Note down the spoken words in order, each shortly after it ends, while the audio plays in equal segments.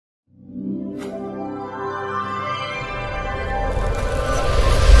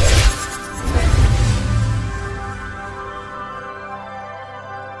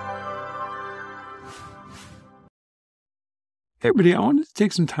everybody, I wanted to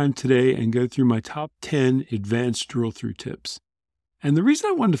take some time today and go through my top 10 advanced drill through tips. And the reason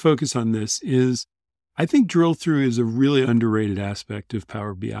I wanted to focus on this is I think drill through is a really underrated aspect of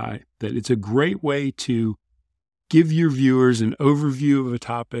Power BI, that it's a great way to give your viewers an overview of a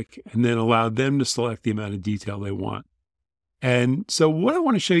topic and then allow them to select the amount of detail they want. And so what I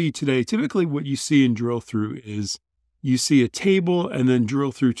want to show you today, typically what you see in drill through is you see a table and then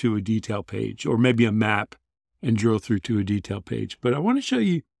drill through to a detail page, or maybe a map and drill through to a detail page. But I want to show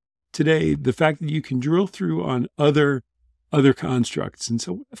you today the fact that you can drill through on other constructs. And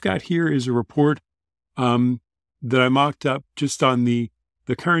so what I've got here is a report that I mocked up just on the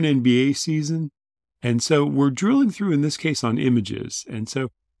current NBA season. And so we're drilling through, in this case, on images. And so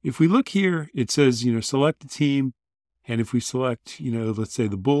if we look here, it says, select a team. And if we select, let's say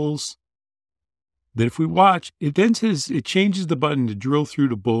the Bulls, then if we watch, it then says, it changes the button to drill through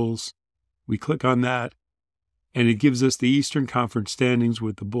to Bulls. We click on that, and it gives us the Eastern Conference standings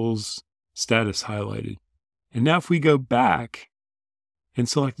with the Bulls status highlighted. And now if we go back and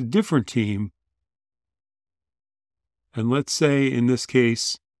select a different team, and let's say in this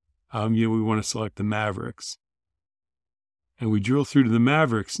case, we want to select the Mavericks, and we drill through to the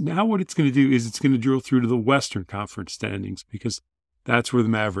Mavericks. Now what it's going to do is it's going to drill through to the Western Conference standings, because that's where the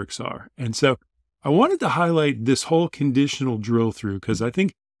Mavericks are. And so I wanted to highlight this whole conditional drill through because I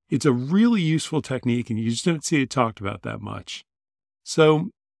think it's a really useful technique and you just don't see it talked about that much.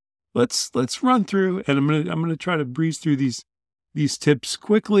 So let's run through, and I'm going to try to breeze through these tips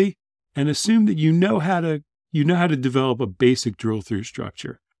quickly and assume that you know how to develop a basic drill through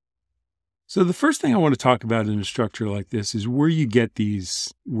structure. So the first thing I want to talk about in a structure like this is where you get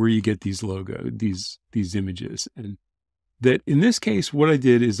these logos, these images. And that in this case, what I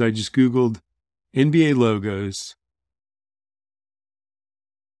did is I just Googled NBA logos,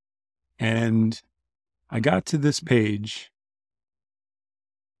 and I got to this page,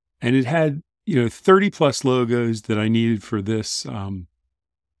 and it had 30 plus logos that I needed for this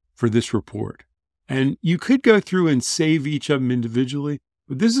report. And you could go through and save each of them individually.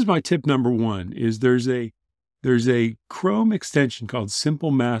 But this is my tip number one, is there's a Chrome extension called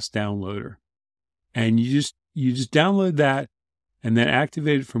Simple Mass Downloader. And you just download that and then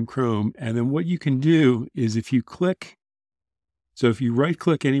activate it from Chrome. And then what you can do is if you right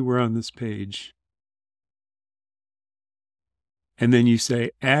click anywhere on this page, and then you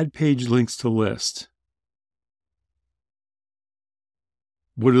say add page links to list,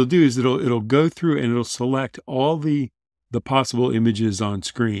 what it'll do is it'll go through and it'll select all the possible images on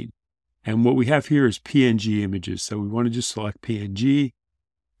screen. And what we have here is PNG images. So we want to just select PNG,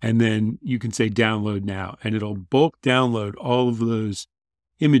 and then you can say download now, and it'll bulk download all of those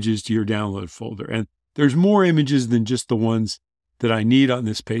images to your download folder. And there's more images than just the ones that I need on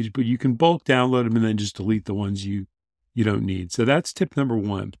this page, but you can bulk download them and then just delete the ones you don't need. So that's tip number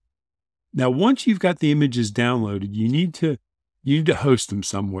one. Now, once you've got the images downloaded, you need to host them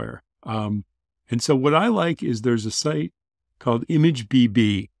somewhere. And so what I like is there's a site called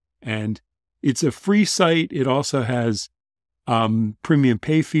ImageBB, and it's a free site. It also has premium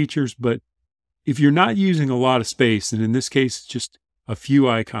pay features, but if you're not using a lot of space, and in this case, just a few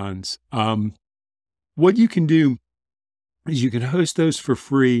icons, what you can do is you can host those for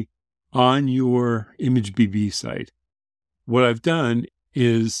free on your ImageBB site. What I've done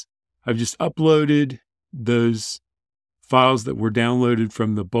is I've just uploaded those files that were downloaded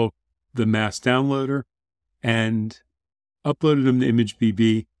from the mass downloader and uploaded them to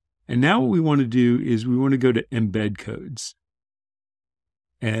ImageBB. And now what we want to do is we want to go to embed codes.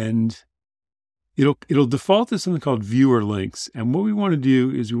 And it'll default to something called viewer links. And what we want to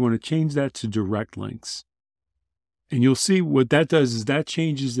do is we want to change that to direct links. And you'll see what that does is that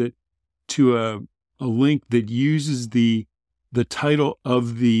changes it to a link that uses the title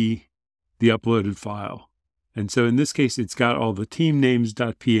of the uploaded file. And so in this case, it's got all the team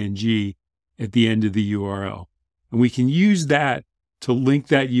names.png at the end of the URL. And we can use that to link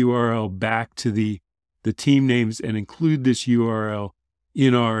that URL back to the team names and include this URL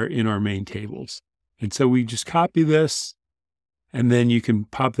in our main tables. And so we just copy this, and then you can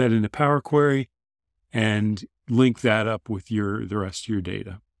pop that into Power Query and link that up with the rest of your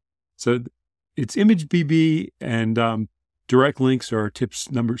data. So it's ImageBB, and direct links are our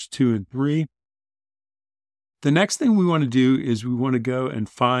tips numbers 2 and 3. The next thing we want to do is we want to go and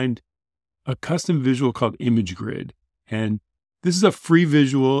find a custom visual called Image Grid. And this is a free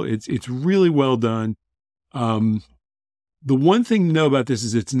visual. It's really well done. The one thing to know about this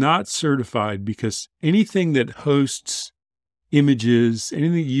is it's not certified, because anything that hosts images,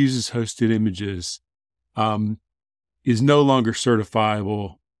 anything that uses hosted images, is no longer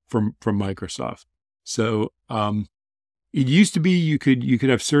certifiable from Microsoft. So It used to be you could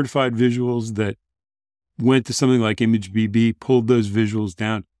have certified visuals that went to something like ImageBB, pulled those visuals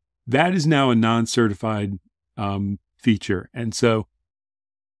down. That is now a non-certified feature. And so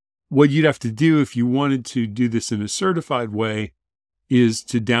what you'd have to do if you wanted to do this in a certified way is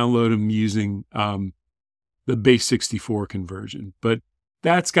to download them using the base 64 conversion. But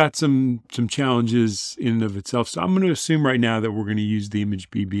that's got some challenges in and of itself. So I'm going to assume right now that we're going to use the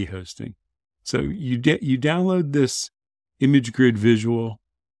ImageBB hosting. So you download this image grid visual,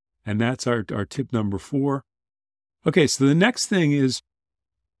 and that's our tip number 4. Okay, so the next thing is,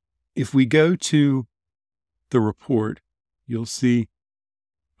 if we go to the report, you'll see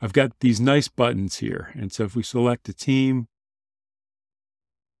I've got these nice buttons here. And so if we select a team,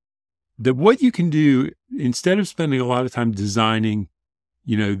 what you can do, instead of spending a lot of time designing,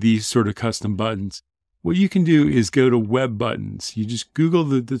 these sort of custom buttons, what you can do is go to web buttons. You just Google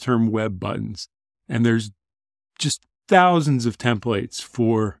the term web buttons, and there's just thousands of templates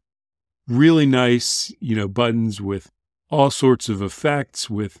for really nice, buttons with all sorts of effects,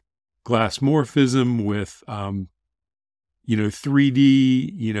 with glass morphism, with,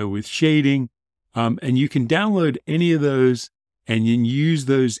 3D, with shading. And you can download any of those and then use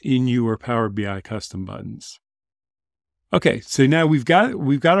those in your Power BI custom buttons. Okay, so now we've got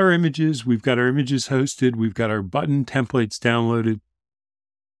our images, hosted, we've got our button templates downloaded.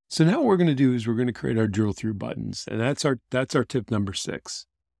 So now what we're going to do is we're going to create our drill through buttons, and that's our tip number 6.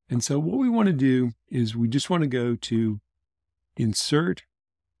 And so what we want to do is we just want to go to Insert,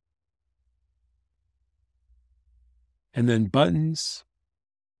 and then Buttons,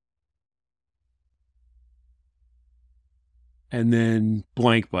 and then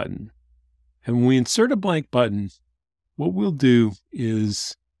Blank Button. And when we insert a blank button, what we'll do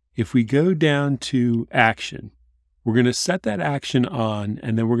is, if we go down to Action, we're going to set that action on,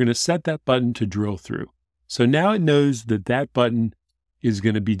 and then we're going to set that button to drill through. So now it knows that that button is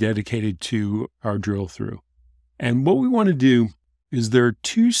going to be dedicated to our drill through. And what we want to do is, there are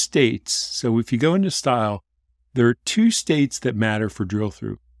 2 states. So if you go into Style, there are 2 states that matter for drill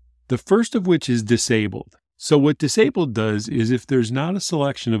through. The first of which is disabled. So what disabled does is, if there's not a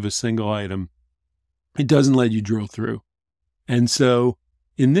selection of a single item, it doesn't let you drill through. And so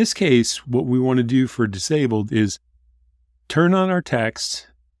in this case, what we want to do for disabled is turn on our text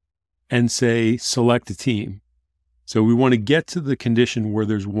and say, select a team. So we want to get to the condition where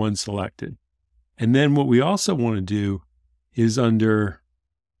there's one selected. And then what we also want to do is under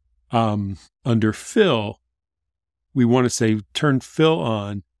fill, we want to say turn fill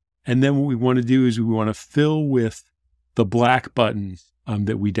on. And then what we want to do is we want to fill with the black button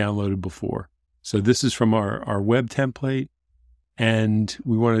that we downloaded before. So this is from our web template, and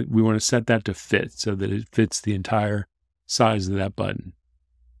we want to set that to fit so that it fits the entire size of that button.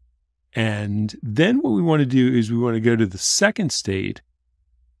 And then what we want to do is we want to go to the second state,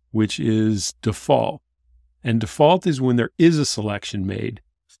 which is default. And default is when there is a selection made.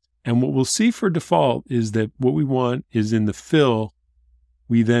 And what we'll see for default is that what we want is, in the fill,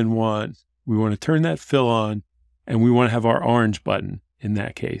 we want to turn that fill on, and we want to have our orange button in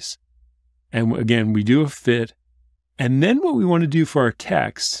that case. And again, we do a fit. And then what we want to do for our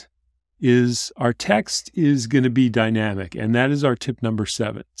text is, our text is going to be dynamic, and that is our tip number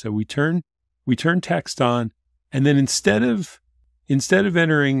 7. So we turn text on, and then instead of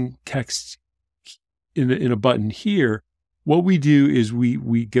entering text in a button here, what we do is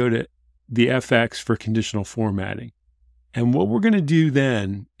we go to the FX for conditional formatting. And what we're going to do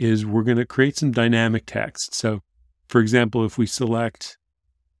then is we're going to create some dynamic text. So for example, if we select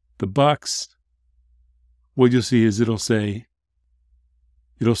the Bucks, what you'll see is it'll say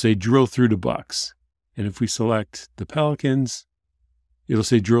drill through to Bucks. And if we select the Pelicans, it'll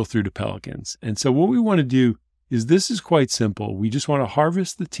say drill through to Pelicans. And so what we want to do is, this is quite simple. We just want to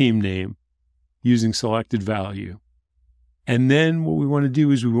harvest the team name using selected value. And then what we want to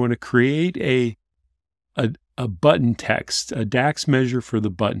do is we want to create a button text, a DAX measure for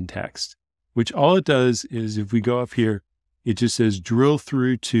the button text, which all it does is, if we go up here, it just says drill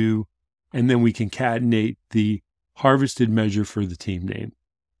through to, and then we concatenate the harvested measure for the team name.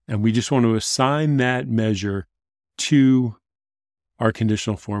 And we just want to assign that measure to our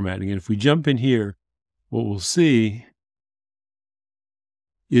conditional formatting. And if we jump in here, what we'll see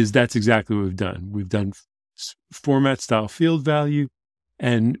is that's exactly what we've done. We've done format style field value,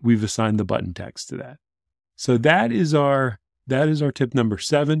 and we've assigned the button text to that. So that is our tip number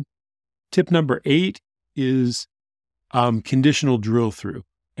 7. Tip number 8 is conditional drill through.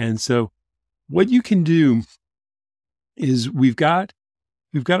 And so what you can do is, we've got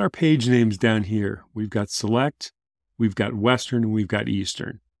our page names down here. We've got select, we've got Western, and we've got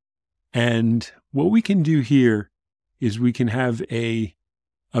Eastern. And what we can do here is we can have a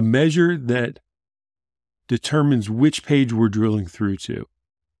measure that determines which page we're drilling through to.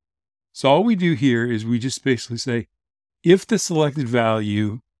 So all we do here is we just basically say, if the selected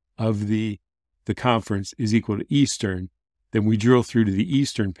value of the conference is equal to Eastern, then we drill through to the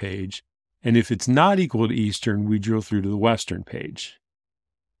Eastern page. And if it's not equal to Eastern, we drill through to the Western page.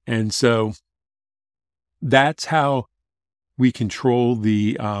 And so that's how we control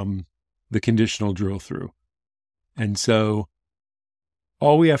the conditional drill through. And so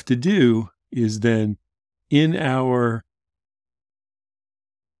all we have to do is then in our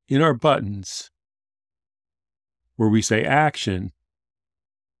buttons where we say action,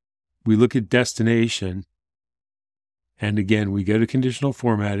 we look at destination, and again, we go to conditional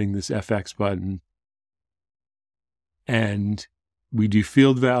formatting, this FX button, and we do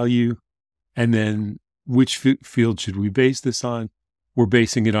field value, and then which field should we base this on? We're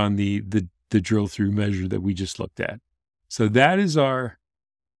basing it on the drill through measure that we just looked at. So that is our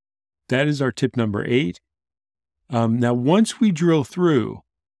tip number 8. Now, once we drill through,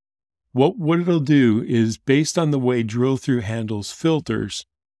 what it'll do is, based on the way drill through handles filters,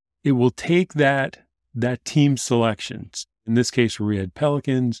 it will take that team selections. In this case, where we had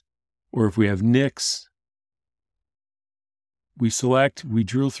Pelicans, or if we have Knicks, we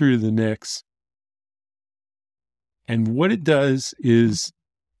drill through to the Knicks. And what it does is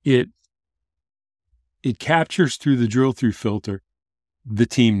it captures through the drill through filter the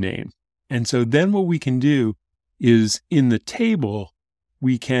team name. And so then what we can do is, in the table,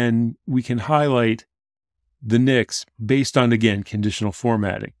 we can highlight the Knicks based on, again, conditional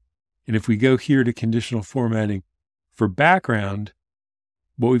formatting. And if we go here to conditional formatting for background,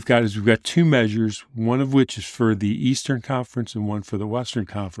 what we've got 2 measures, one of which is for the Eastern Conference and one for the Western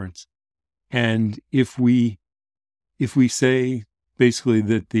Conference. And if we say basically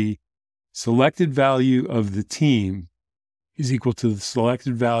that the selected value of the team is equal to the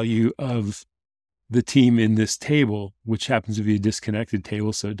selected value of the team in this table, which happens to be a disconnected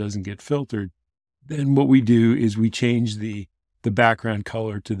table so it doesn't get filtered, then what we do is we change the background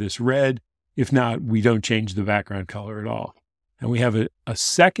color to this red. If not, we don't change the background color at all. And we have a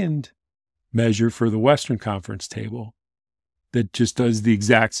second measure for the Western Conference table that just does the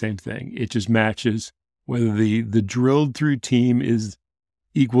exact same thing. It just matches whether the drilled through team is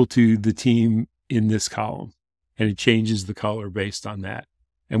equal to the team in this column. And it changes the color based on that.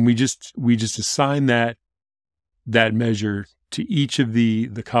 And we just assign that measure to each of the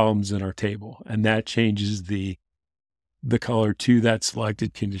columns in our table. And that changes the color to that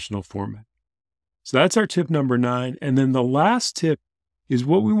selected conditional format. So that's our tip number 9. And then the last tip is,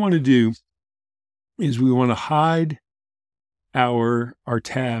 what we want to do is we want to hide our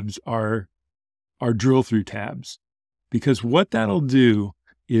tabs, our drill through tabs, because what that'll do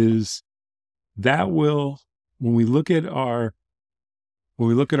is that will, when we look at our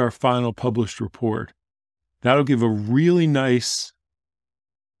final published report, that'll give a really nice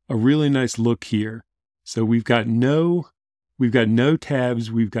look here. So we've got no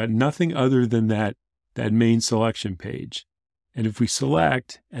tabs. We've got nothing other than that main selection page. And if we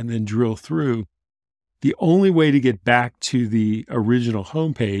select and then drill through, the only way to get back to the original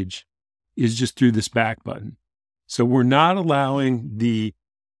home page is just through this back button. So we're not allowing the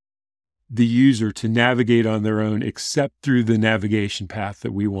user to navigate on their own except through the navigation path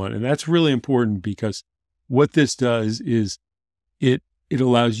that we want. And that's really important, because what this does is it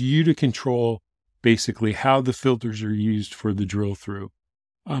allows you to control basically how the filters are used for the drill through,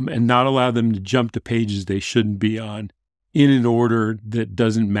 and not allow them to jump to pages they shouldn't be on in an order that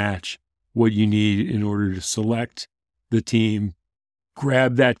doesn't match what you need in order to select the team,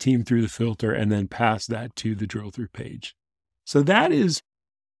 grab that team through the filter, and then pass that to the drill through page. So that is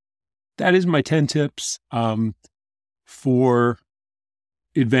my 10 tips for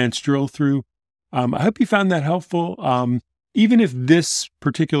advanced drill through. I hope you found that helpful. Even if this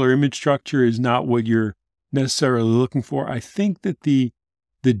particular image structure is not what you're necessarily looking for, I think that the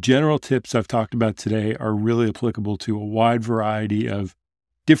general tips I've talked about today are really applicable to a wide variety of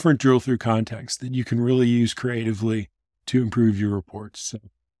different drill through contexts that you can really use creatively to improve your reports. So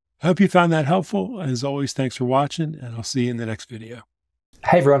I hope you found that helpful. As always, thanks for watching, and I'll see you in the next video.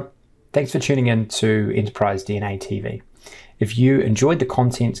 Hey everyone, thanks for tuning in to Enterprise DNA TV. If you enjoyed the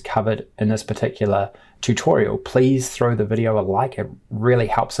content covered in this particular tutorial, please throw the video a like. It really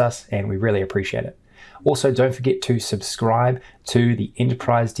helps us and we really appreciate it. Also, don't forget to subscribe to the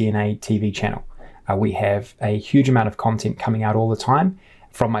Enterprise DNA TV channel. We have a huge amount of content coming out all the time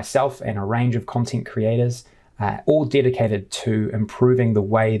from myself and a range of content creators, all dedicated to improving the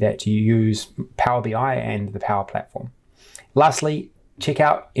way that you use Power BI and the Power Platform. Lastly, check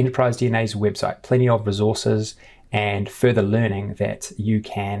out Enterprise DNA's website. Plenty of resources and further learning that you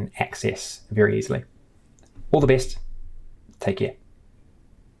can access very easily. All the best. Take care.